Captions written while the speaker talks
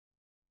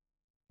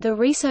The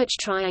Research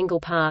Triangle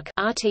Park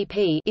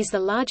 (RTP) is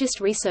the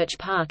largest research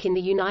park in the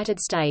United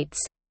States.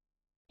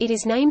 It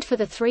is named for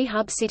the three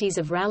hub cities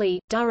of Raleigh,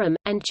 Durham,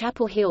 and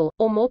Chapel Hill,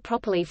 or more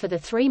properly for the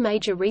three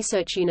major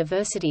research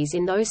universities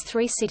in those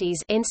three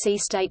cities: NC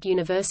State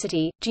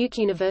University, Duke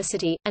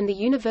University, and the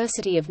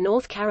University of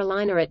North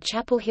Carolina at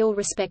Chapel Hill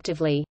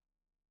respectively.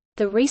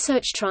 The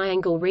Research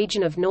Triangle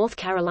region of North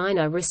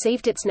Carolina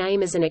received its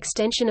name as an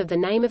extension of the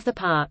name of the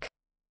park.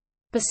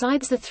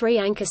 Besides the three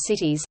anchor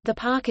cities, the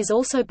park is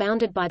also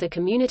bounded by the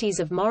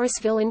communities of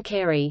Morrisville and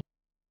Cary.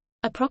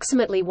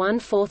 Approximately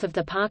one-fourth of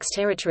the park's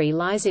territory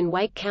lies in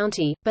Wake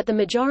County, but the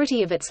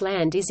majority of its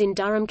land is in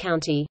Durham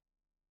County.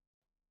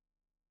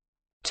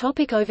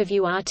 Topic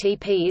overview.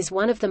 RTP is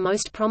one of the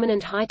most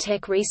prominent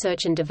high-tech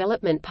research and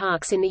development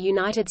parks in the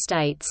United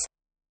States.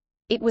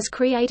 It was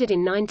created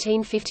in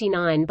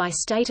 1959 by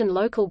state and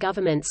local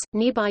governments,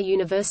 nearby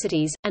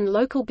universities, and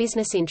local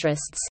business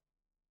interests.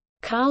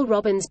 Carl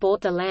Robbins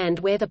bought the land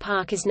where the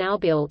park is now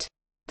built.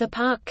 The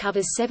park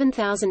covers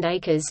 7,000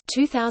 acres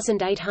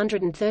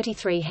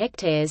 (2,833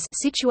 hectares)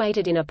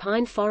 situated in a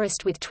pine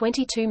forest with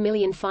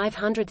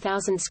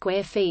 22,500,000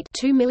 square feet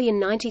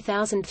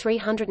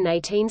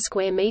 (2,090,318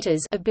 square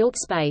meters) of built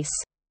space.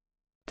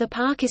 The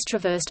park is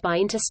traversed by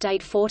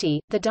Interstate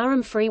 40, the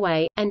Durham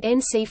Freeway, and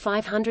NC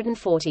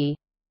 540.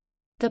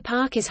 The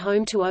park is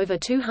home to over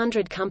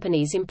 200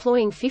 companies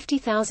employing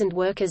 50,000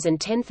 workers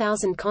and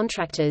 10,000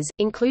 contractors,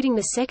 including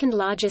the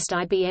second-largest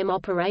IBM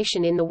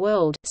operation in the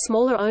world,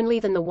 smaller only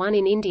than the one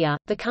in India.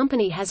 The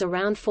company has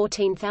around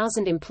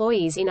 14,000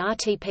 employees in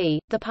RTP.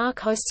 The park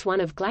hosts one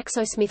of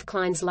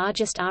GlaxoSmithKline's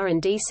largest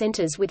R&D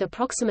centers with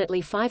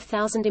approximately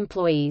 5,000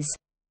 employees.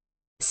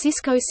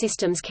 Cisco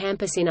Systems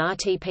campus in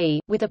RTP,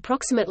 with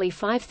approximately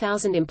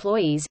 5,000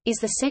 employees, is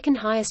the second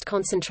highest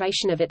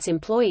concentration of its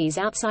employees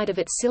outside of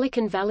its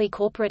Silicon Valley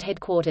corporate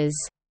headquarters.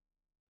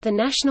 The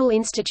National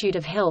Institute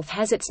of Health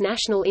has its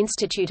National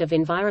Institute of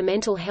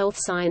Environmental Health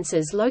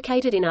Sciences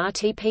located in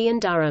RTP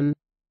and Durham.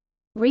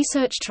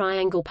 Research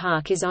Triangle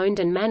Park is owned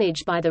and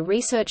managed by the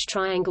Research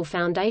Triangle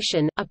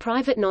Foundation, a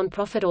private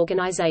non-profit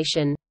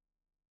organization.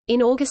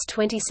 In August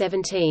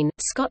 2017,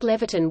 Scott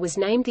Leviton was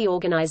named the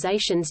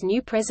organization's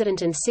new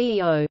president and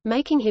CEO,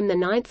 making him the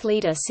ninth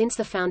leader since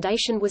the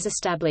foundation was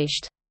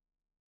established.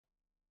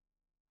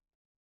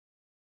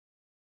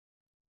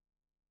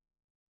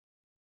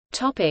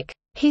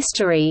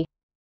 History.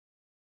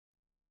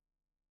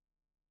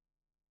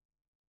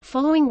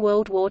 Following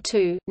World War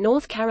II,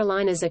 North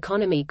Carolina's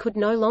economy could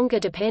no longer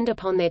depend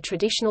upon their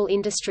traditional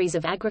industries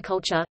of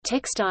agriculture,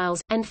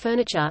 textiles, and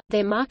furniture.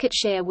 Their market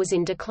share was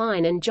in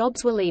decline and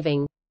jobs were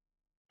leaving.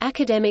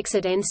 Academics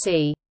at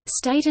NC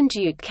State and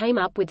Duke came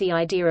up with the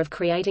idea of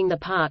creating the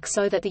park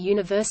so that the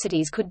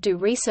universities could do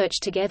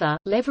research together,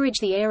 leverage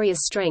the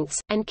area's strengths,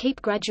 and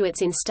keep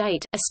graduates in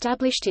state.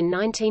 Established in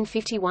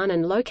 1951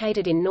 and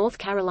located in North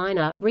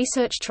Carolina,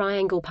 Research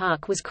Triangle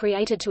Park was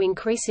created to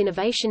increase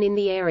innovation in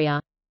the area.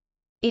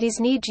 It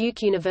is near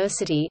Duke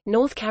University,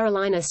 North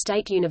Carolina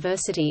State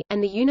University,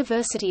 and the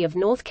University of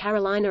North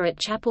Carolina at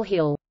Chapel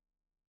Hill.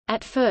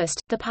 At first,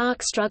 the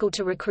park struggled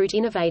to recruit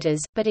innovators,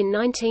 but in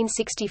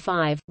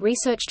 1965,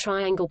 Research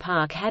Triangle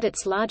Park had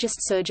its largest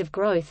surge of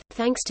growth,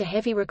 thanks to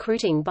heavy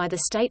recruiting by the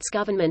state's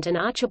government and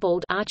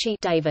Archibald Archie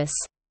Davis.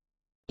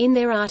 In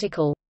their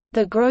article,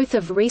 The Growth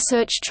of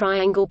Research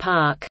Triangle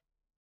Park,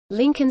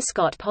 Link and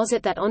Scott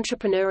posit that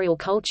entrepreneurial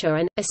culture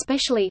and,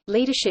 especially,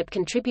 leadership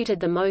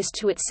contributed the most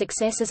to its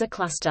success as a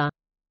cluster.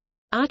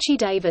 Archie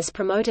Davis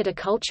promoted a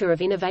culture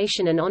of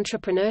innovation and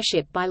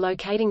entrepreneurship by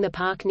locating the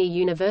park near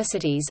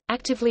universities,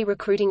 actively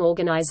recruiting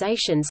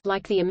organizations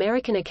like the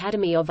American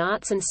Academy of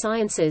Arts and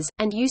Sciences,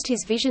 and used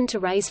his vision to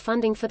raise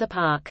funding for the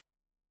park.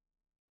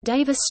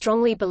 Davis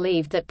strongly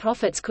believed that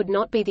profits could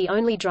not be the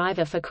only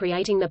driver for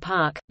creating the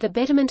park. The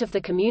betterment of the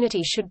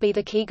community should be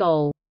the key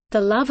goal. The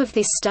love of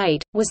this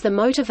state was the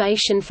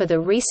motivation for the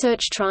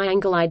Research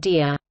Triangle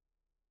idea.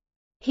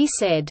 He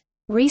said,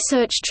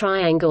 Research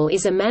Triangle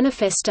is a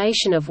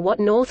manifestation of what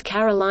North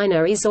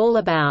Carolina is all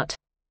about.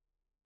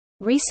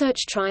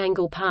 Research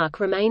Triangle Park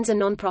remains a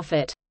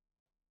nonprofit.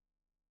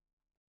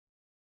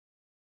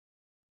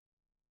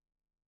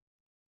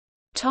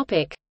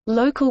 Topic: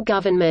 Local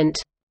government.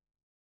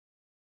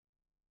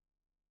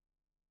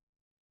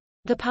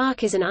 The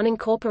park is an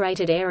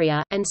unincorporated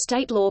area, and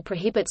state law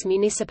prohibits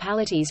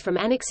municipalities from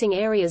annexing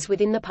areas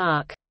within the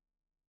park.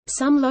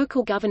 Some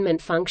local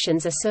government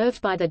functions are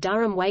served by the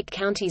Durham-Wake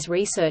County's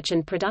Research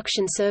and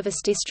Production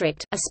Service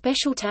District, a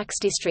special tax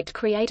district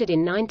created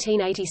in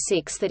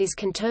 1986 that is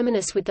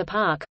conterminous with the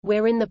park,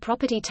 wherein the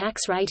property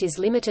tax rate is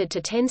limited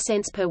to 10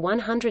 cents per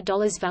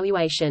 $100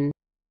 valuation.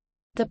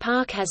 The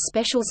park has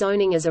special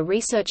zoning as a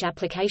research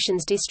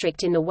applications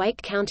district in the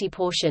Wake County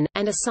portion,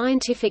 and a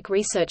scientific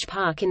research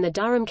park in the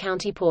Durham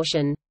County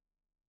portion.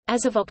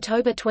 As of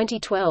October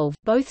 2012,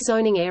 both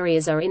zoning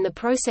areas are in the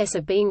process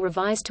of being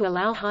revised to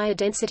allow higher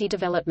density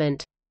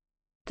development.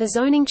 The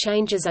zoning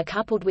changes are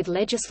coupled with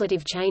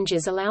legislative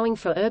changes allowing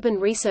for urban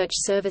research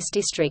service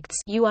districts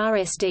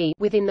 (URSD)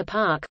 within the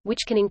park,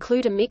 which can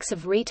include a mix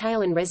of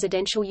retail and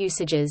residential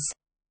usages.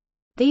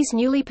 These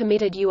newly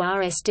permitted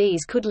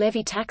URSDs could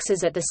levy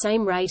taxes at the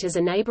same rate as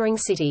a neighboring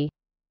city.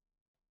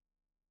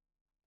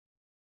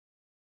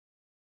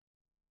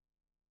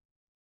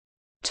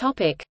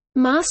 Topic: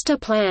 Master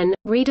Plan,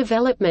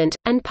 Redevelopment,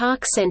 and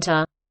Park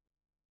Center.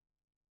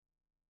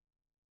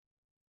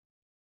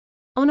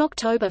 On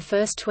October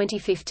 1,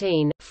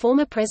 2015,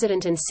 former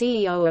president and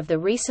CEO of the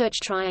Research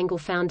Triangle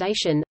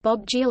Foundation,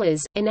 Bob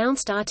Gielis,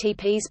 announced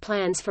RTP's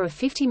plans for a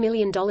 $50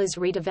 million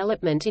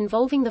redevelopment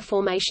involving the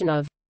formation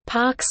of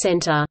Park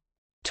Center.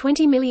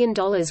 $20 million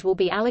will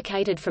be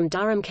allocated from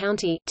Durham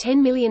County, $10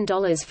 million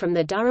from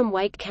the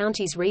Durham-Wake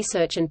County's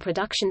Research and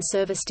Production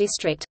Service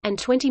District, and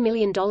 $20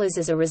 million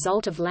as a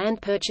result of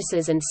land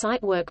purchases and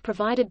site work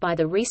provided by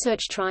the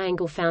Research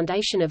Triangle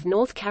Foundation of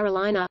North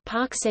Carolina.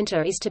 Park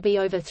Center is to be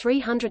over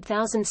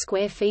 300,000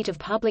 square feet of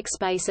public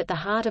space at the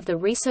heart of the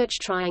Research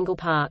Triangle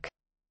Park.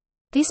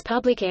 This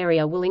public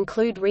area will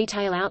include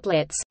retail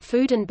outlets,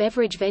 food and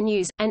beverage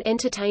venues, and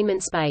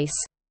entertainment space.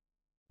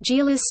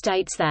 Gielis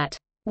states that,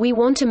 "We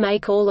want to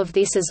make all of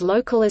this as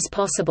local as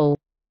possible.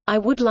 I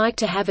would like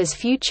to have as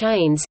few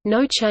chains,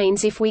 no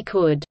chains if we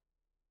could.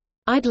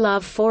 I'd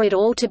love for it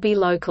all to be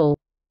local.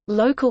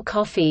 Local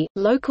coffee,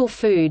 local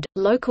food,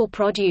 local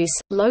produce,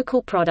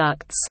 local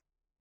products."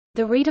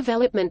 The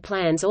redevelopment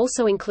plans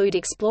also include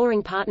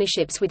exploring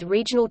partnerships with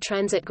regional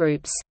transit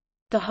groups.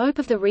 The hope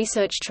of the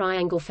Research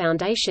Triangle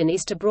Foundation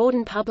is to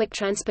broaden public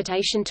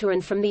transportation to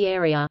and from the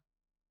area.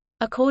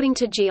 According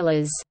to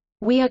Gielis,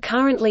 "We are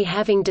currently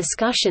having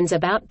discussions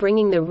about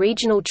bringing the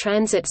regional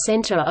transit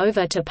center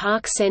over to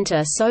Park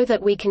Center so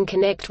that we can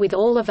connect with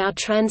all of our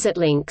transit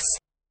links."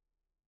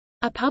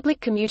 A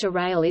public commuter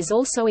rail is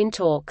also in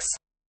talks.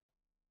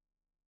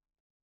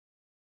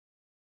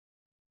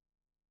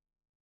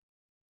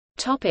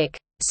 Topic: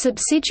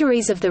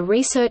 Subsidiaries of the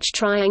Research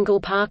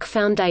Triangle Park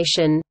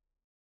Foundation.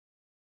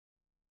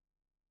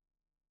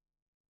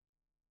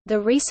 The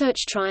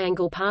Research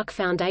Triangle Park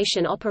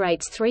Foundation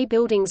operates 3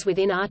 buildings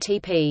within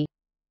RTP.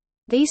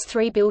 These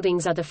 3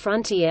 buildings are the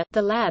Frontier,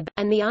 the Lab,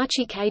 and the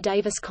Archie K.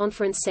 Davis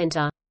Conference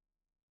Center.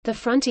 The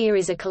Frontier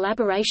is a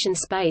collaboration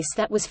space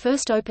that was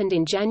first opened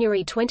in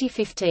January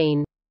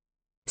 2015.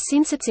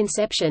 Since its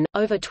inception,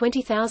 over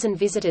 20,000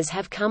 visitors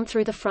have come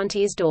through the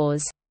Frontier's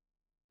doors.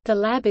 The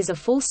Lab is a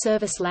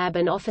full-service lab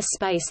and office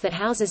space that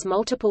houses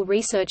multiple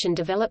research and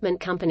development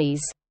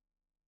companies.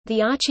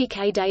 The Archie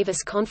K.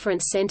 Davis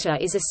Conference Center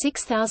is a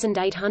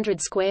 6,800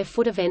 square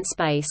foot event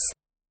space.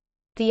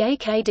 The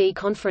AKD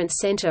Conference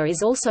Center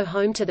is also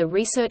home to the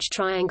Research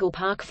Triangle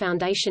Park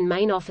Foundation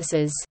main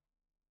offices.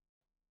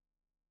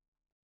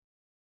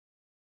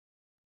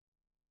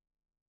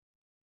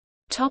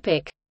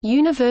 Topic: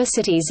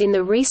 Universities in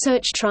the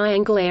Research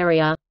Triangle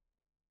area.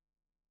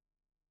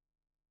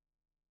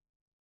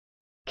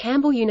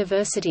 Campbell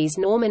University's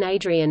Norman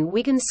Adrian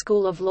Wiggins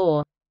School of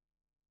Law,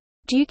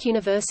 Duke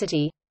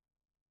University,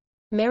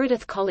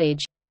 Meredith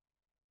College,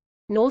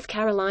 North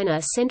Carolina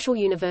Central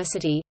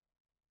University,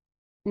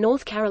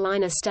 North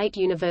Carolina State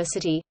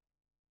University,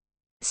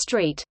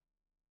 St.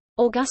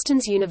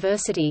 Augustine's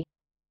University,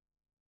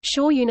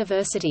 Shaw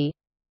University,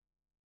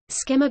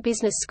 Schemmer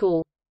Business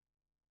School,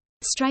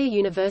 Strayer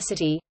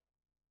University,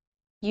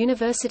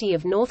 University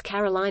of North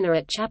Carolina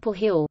at Chapel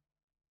Hill,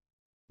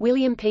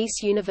 William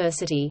Peace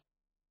University.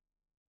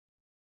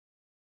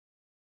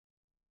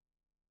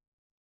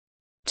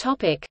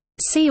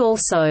 See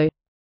also: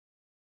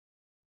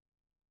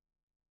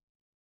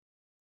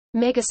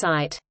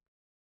 Megasite.